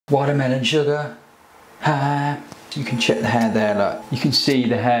Watermelon sugar hair. You can check the hair there, look. You can see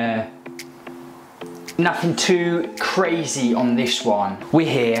the hair. Nothing too crazy on this one. We're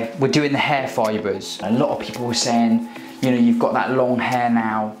here, we're doing the hair fibres. A lot of people were saying, you know, you've got that long hair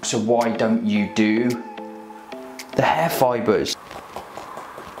now, so why don't you do the hair fibres?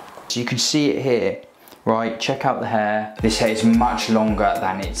 So you can see it here, right? Check out the hair. This hair is much longer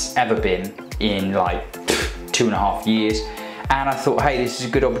than it's ever been in like 2.5 years. And I thought, hey, this is a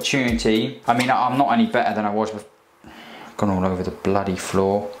good opportunity. I mean, I'm not any better than I was before. Gone all over the bloody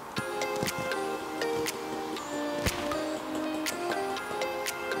floor.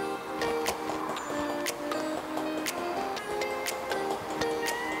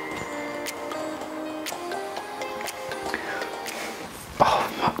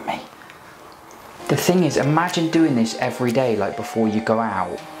 The thing is, imagine doing this every day, like before you go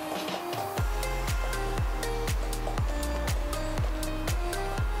out.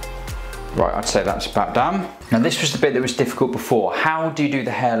 Right, I'd say that's about done. Now this was the bit that was difficult before. How do you do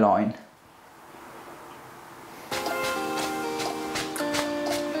the hairline?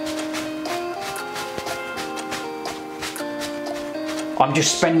 I'm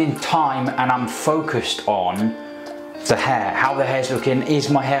just spending time and I'm focused on the hair, how the hair's looking. Is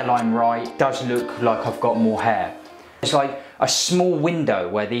my hairline right? Does look like I've got more hair. It's like a small window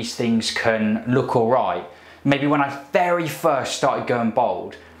where these things can look all right. Maybe when I very first started going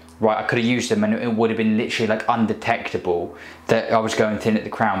bald, right, I could have used them and it would have been literally like undetectable that I was going thin at the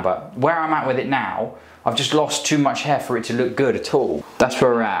crown. But where I'm at with it now, I've just lost too much hair for it to look good at all. That's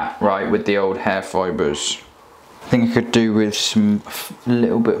where we're at, right, with the old hair fibres. I think I could do with some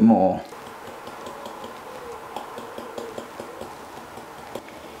little bit more.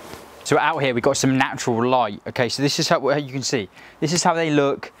 So out here we've got some natural light. Okay, so this is how you can see. This is how they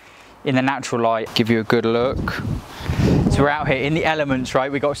look in the natural light. Give you a good look. So we're out here in the elements,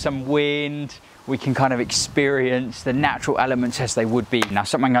 right? We've got some wind. We can kind of experience the natural elements as they would be. Now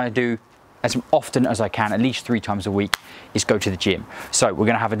something I do as often as I can, at least 3 times a week, is go to the gym. So we're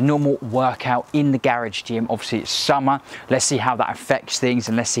gonna have a normal workout in the garage gym. Obviously it's summer. Let's see how that affects things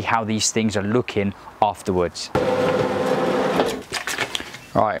and let's see how these things are looking afterwards.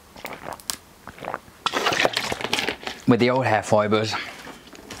 Right. With the old hair fibres,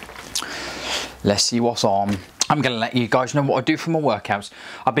 let's see what's on. I'm gonna let you guys know what I do for my workouts.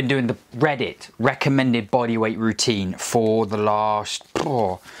 I've been doing the Reddit recommended bodyweight routine for the last,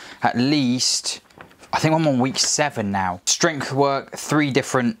 at least, I think I'm on week 7 now. Strength work, 3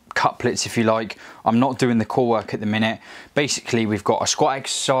 different couplets if you like. I'm not doing the core work at the minute. Basically we've got a squat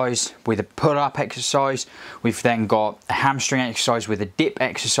exercise with a pull-up exercise. We've then got a hamstring exercise with a dip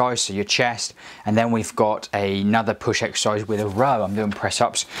exercise, so your chest. And then we've got another push exercise with a row. I'm doing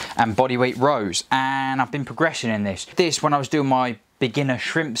press-ups and bodyweight rows. And I've been progressing in this. When I was doing my beginner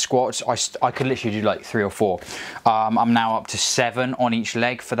shrimp squats, I could literally do like 3 or 4. I'm now up to 7 on each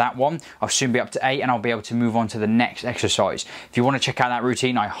leg for that one. I'll soon be up to 8 and I'll be able to move on to the next exercise. If you want to check out that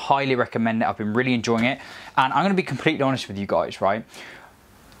routine, I highly recommend it. I've been really enjoying it. And I'm going to be completely honest with you guys, right?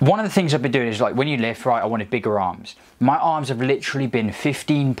 One of the things I've been doing is like when you lift, right, I wanted bigger arms. My arms have literally been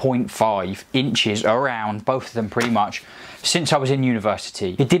 15.5 inches around, both of them pretty much, since I was in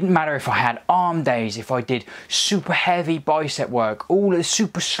university. It didn't matter if I had arm days, if I did super heavy bicep work, all the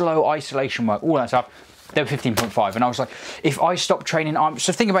super slow isolation work, all that stuff, they were 15.5. And I was like, if I stop training arms,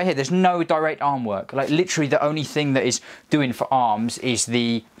 so think about it here, there's no direct arm work. Like literally the only thing that is doing for arms is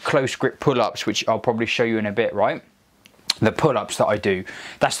the close grip pull-ups, which I'll probably show you in a bit, right? The pull-ups that I do,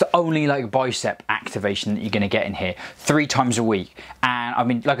 that's the only like bicep activation that you're going to get in here 3 times a week. And I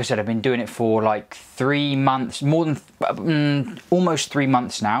mean, like I said, I've been doing it for like 3 months, more than almost 3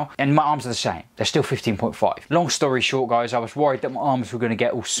 months now, and my arms are the same. They're still 15.5. Long story short, guys, I was worried that my arms were going to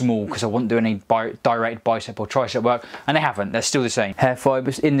get all small because I wasn't doing any direct bicep or tricep work, and they haven't. They're still the same. Hair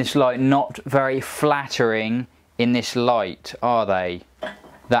fibers in this light, not very flattering in this light, are they?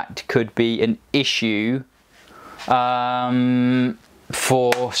 That could be an issue for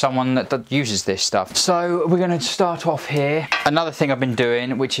someone that uses this stuff. So we're going to start off here. Another thing I've been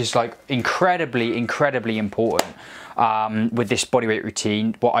doing, which is like incredibly important with this bodyweight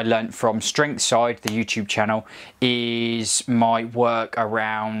routine, what I learned from Strength Side, the YouTube channel, is my work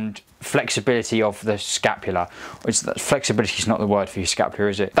around flexibility of the scapula. Flexibility is not the word for your scapula,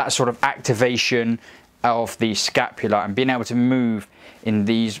 is it? That sort of activation of the scapula and being able to move in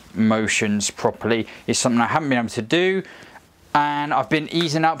these motions properly is something I haven't been able to do, and I've been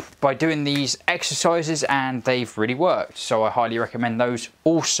easing up by doing these exercises and they've really worked, so I highly recommend those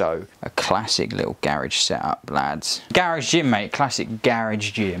also. A classic little garage setup, lads. Garage gym, mate, classic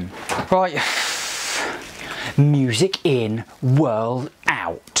garage gym. Right, music in, world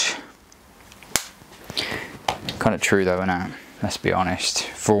out. Kind of true though, isn't it? Let's be honest.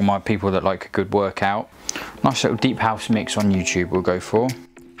 For all my people that like a good workout, nice little deep house mix on YouTube we'll go for.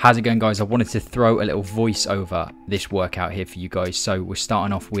 How's it going, guys? I wanted to throw a little voice over this workout here for you guys. So we're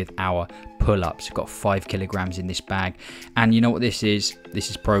starting off with our pull-ups. We've got 5 kilograms in this bag, and you know what this is?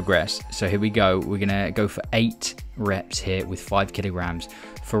 This is progress. So here we go. We're gonna go for 8 reps here with 5 kilograms.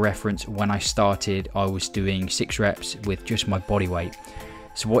 For reference, when I started, I was doing 6 reps with just my body weight.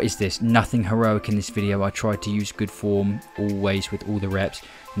 So what is this? Nothing heroic in this video. I tried to use good form always with all the reps.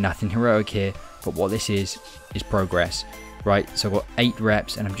 Nothing heroic here, but what this is progress. Right, so I've got 8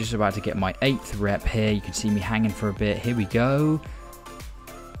 reps and I'm just about to get my 8th rep here. You can see me hanging for a bit. Here we go.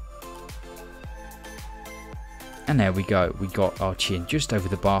 And there we go. We got our chin just over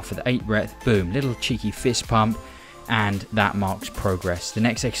the bar for the 8th rep. Boom, little cheeky fist pump. And that marks progress. The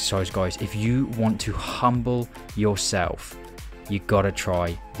next exercise, guys, if you want to humble yourself, you gotta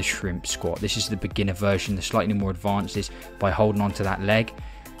try the shrimp squat. This is the beginner version. The slightly more advanced is by holding onto that leg.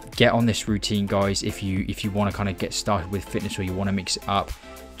 Get on this routine, guys, if you want to kind of get started with fitness or you want to mix it up.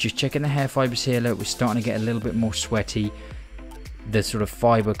 Just checking the hair fibers here. Look, we're starting to get a little bit more sweaty. The sort of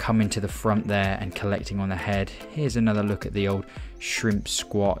fiber coming to the front there and collecting on the head. Here's another look at the old shrimp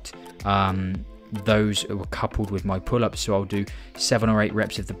squat. Those were coupled with my pull-ups, so I'll do 7 or 8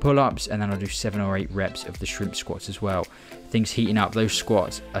 reps of the pull-ups and then I'll do 7 or 8 reps of the shrimp squats as well. Things heating up. Those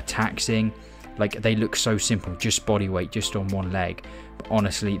squats are taxing. Like, they look so simple, just body weight, just on one leg. But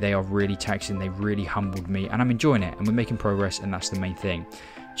honestly, they are really taxing. They really humbled me and I'm enjoying it and we're making progress, and that's the main thing.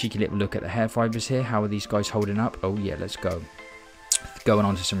 Cheeky little look at the hair fibers here. How are these guys holding up? Oh yeah, let's go. Going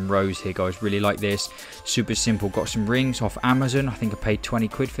on to some rows here, guys. Really like this. Super simple. Got some rings off Amazon. I think I paid 20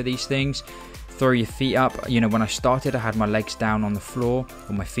 quid for these things. Throw your feet up. You know, when I started, I had my legs down on the floor,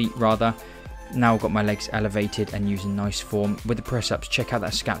 or my feet rather. Now I've got my legs elevated and using nice form with the press ups. Check out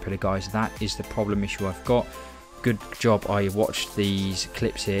that scapula, guys. That is the problem issue I've got. Good job I watched these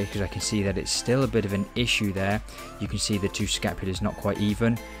clips here, because I can see that it's still a bit of an issue there. You can see the 2 scapulas not quite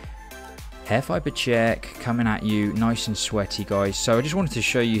even. Hair fiber check coming at you, nice and sweaty, guys. So I just wanted to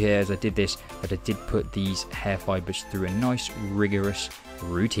show you here as I did this that I did put these hair fibers through a nice rigorous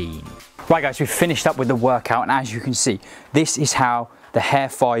routine. Right, guys, we've finished up with the workout, and as you can see, this is how the hair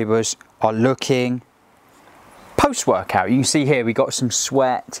fibers are looking post-workout. You can see here we got some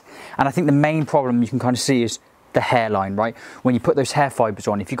sweat, and I think the main problem you can kind of see is the hairline, right? When you put those hair fibers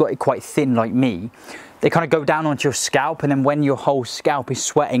on, if you've got it quite thin like me, they kind of go down onto your scalp, and then when your whole scalp is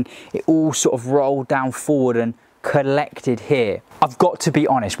sweating, it all sort of rolled down forward and collected here. I've got to be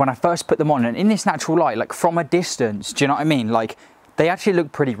honest, when I first put them on, and in this natural light, like from a distance, do you know what I mean? Like, they actually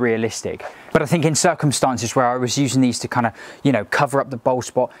look pretty realistic. But I think in circumstances where I was using these to kind of, you know, cover up the bald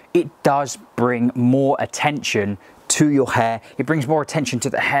spot, it does bring more attention to your hair. It brings more attention to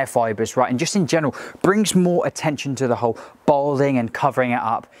the hair fibers, right? And just in general, brings more attention to the whole balding and covering it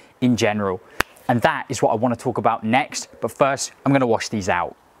up in general. And that is what I want to talk about next. But first, I'm going to wash these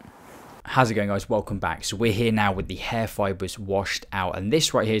out. How's it going, guys? Welcome back. So we're here now with the hair fibers washed out, and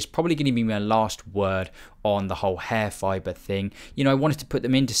this right here is probably going to be my last word on the whole hair fiber thing. You know, I wanted to put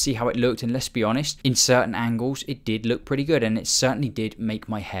them in to see how it looked, and let's be honest, in certain angles it did look pretty good, and it certainly did make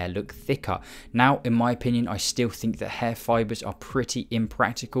my hair look thicker. Now, in my opinion, I still think that hair fibers are pretty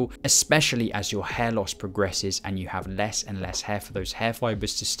impractical, especially as your hair loss progresses and you have less and less hair for those hair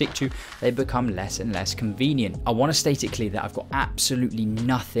fibers to stick to. They become less and less convenient. I want to state it clear that I've got absolutely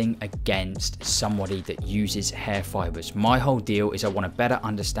nothing against somebody that uses hair fibers. My whole deal is I want to better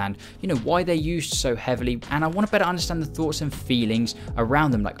understand, you know, why they're used so heavily, and I want to better understand the thoughts and feelings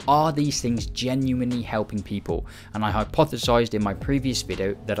around them. Like, are these things genuinely helping people? And I hypothesized in my previous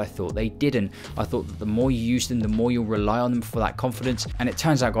video that I thought they didn't. I thought that the more you use them, the more you'll rely on them for that confidence, and it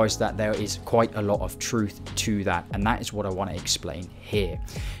turns out, guys, that there is quite a lot of truth to that, and that is what I want to explain here.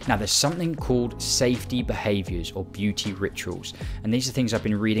 Now, there's something called safety behaviors or beauty rituals, and these are things I've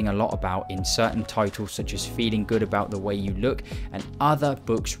been reading a lot about in certain titles such as Feeling Good About the Way You Look, and other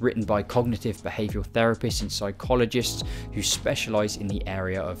books written by cognitive behavioral therapists and psychologists who specialize in the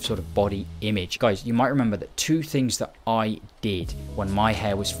area of sort of body image. Guys, you might remember that 2 things that I did when my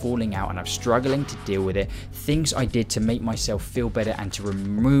hair was falling out and I'm struggling to deal with it, things I did to make myself feel better and to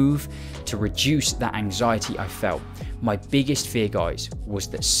reduce that anxiety I felt. My biggest fear, guys, was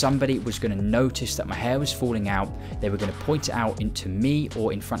that somebody was going to notice that my hair was falling out. They were going to point it out into me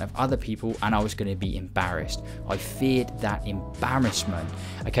or in front of other people, and I was going to be embarrassed. I feared that embarrassment.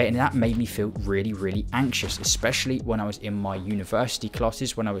 Okay, and that made me feel really, really anxious, especially when I was in my university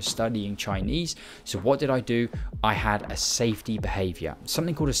classes, when I was studying Chinese. So what did I do? I had a safety behavior,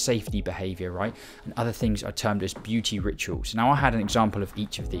 something called a safety behavior, right? And other things are termed as beauty rituals. Now I had an example of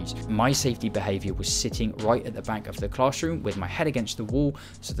each of these. My safety behavior was sitting right at the back of the classroom with my head against the wall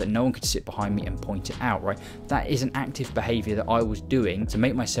so that no one could sit behind me and point it out, right? That is an active behavior that I was doing to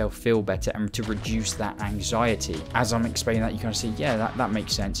make myself feel better and to reduce that anxiety. As I'm explaining that, you kind of see, yeah, that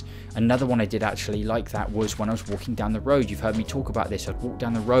makes sense. Another one I did actually like that was when I was walking down the road. You've heard me talk about this. I'd walk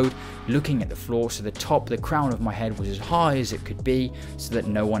down the road looking at the floor, so the crown of my head was as high as it could be so that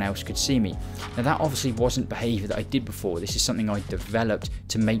no one else could see me. Now that obviously wasn't behavior that I did before. This is something I developed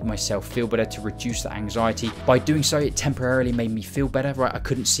to make myself feel better, to reduce that anxiety. By doing so, it temporarily made me feel better, right? I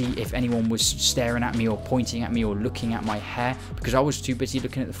couldn't see if anyone was staring at me or pointing at me or looking at my hair because I was too busy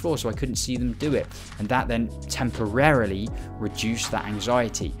looking at the floor, so I couldn't see them do it. And that then temporarily reduced that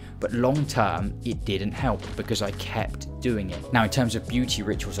anxiety. But long term, it didn't help because I kept doing it. Now, in terms of beauty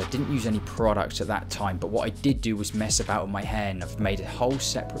rituals, I didn't use any products at that time, but what I did do was mess about with my hair, and I've made a whole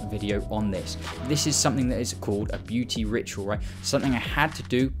separate video on this. This is something that is called a beauty ritual, right? Something I had to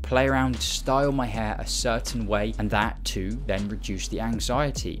do, play around, style my hair a certain way, and that too then reduce the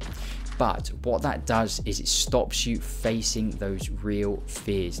anxiety. But what that does is it stops you facing those real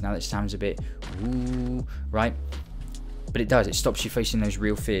fears. Now that sounds a bit woo, right? But it does, it stops you facing those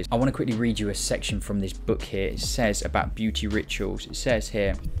real fears. I want to quickly read you a section from this book here. It says about beauty rituals. It says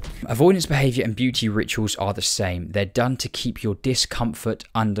here, avoidance behavior and beauty rituals are the same. They're done to keep your discomfort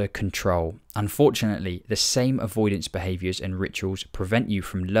under control. Unfortunately, the same avoidance behaviors and rituals prevent you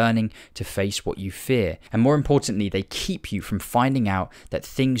from learning to face what you fear. And more importantly, they keep you from finding out that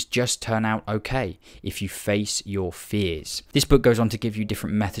things just turn out okay if you face your fears. This book goes on to give you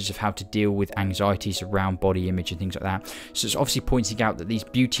different methods of how to deal with anxieties around body image and things like that. So it's obviously pointing out that these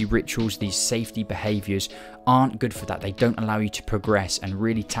beauty rituals, these safety behaviors aren't good for that. They don't allow you to progress and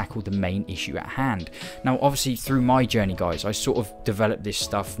really tackle the main issue at hand. Now, obviously through my journey, guys, I sort of developed this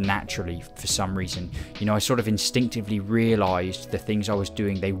stuff naturally for some reason. You know, I sort of instinctively realized the things I was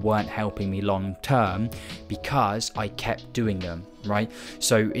doing, they weren't helping me long term because I kept doing them, right?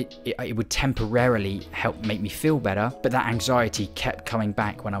 So it would temporarily help make me feel better, but that anxiety kept coming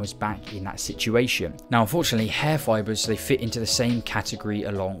back when I was back in that situation. Now, unfortunately, hair fibers, they fit into the same category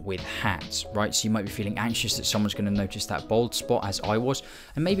along with hats, right? So you might be feeling anxious that someone's going to notice that bald spot, as I was,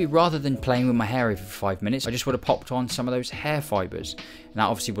 and maybe rather than playing with my hair every 5 minutes, I just would have popped on some of those hair fibers. And that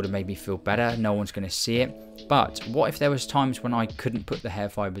obviously would have made me feel better. No one's going to see it. But what if there was times when I couldn't put the hair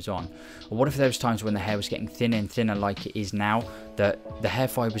fibers on? Or what if there was times when the hair was getting thinner and thinner like it is now, that the hair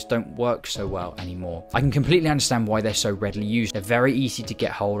fibers don't work so well anymore? I can completely understand why they're so readily used. They're very easy to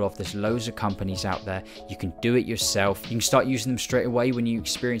get hold of. There's loads of companies out there. You can do it yourself. You can start using them straight away when you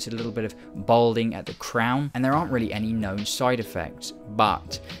experience a little bit of balding at the crown, and there aren't really any known side effects.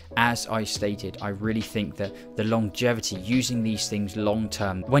 But as I stated, I really think that the longevity, using these things long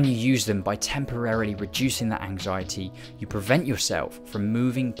term, when you use them by temporarily reducing that anxiety, you prevent yourself from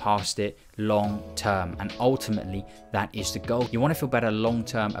moving past it long term, and ultimately that is the goal. You want to feel better long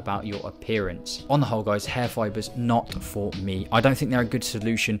term about your appearance. On the whole, guys, hair fibers not for me. I don't think they're a good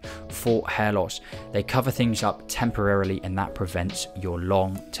solution for hair loss. They cover things up temporarily, and that prevents your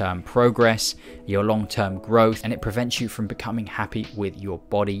long term progress, your long term growth, and it prevents you from becoming happy with your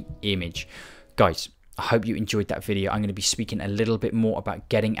body image. Guys, I hope you enjoyed that video. I'm going to be speaking a little bit more about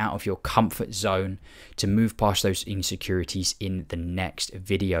getting out of your comfort zone to move past those insecurities in the next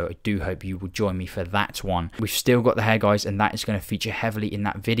video. I do hope you will join me for that one. We've still got the hair, guys, and that is going to feature heavily in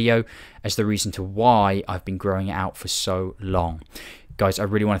that video as the reason to why I've been growing it out for so long. Guys, I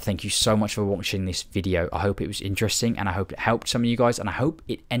really want to thank you so much for watching this video. I hope it was interesting, and I hope it helped some of you guys, and I hope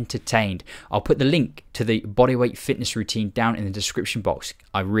it entertained. I'll put the link to the bodyweight fitness routine down in the description box.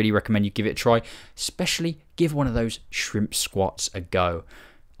 I really recommend you give it a try, especially give one of those shrimp squats a go.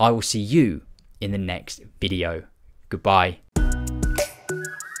 I will see you in the next video. Goodbye.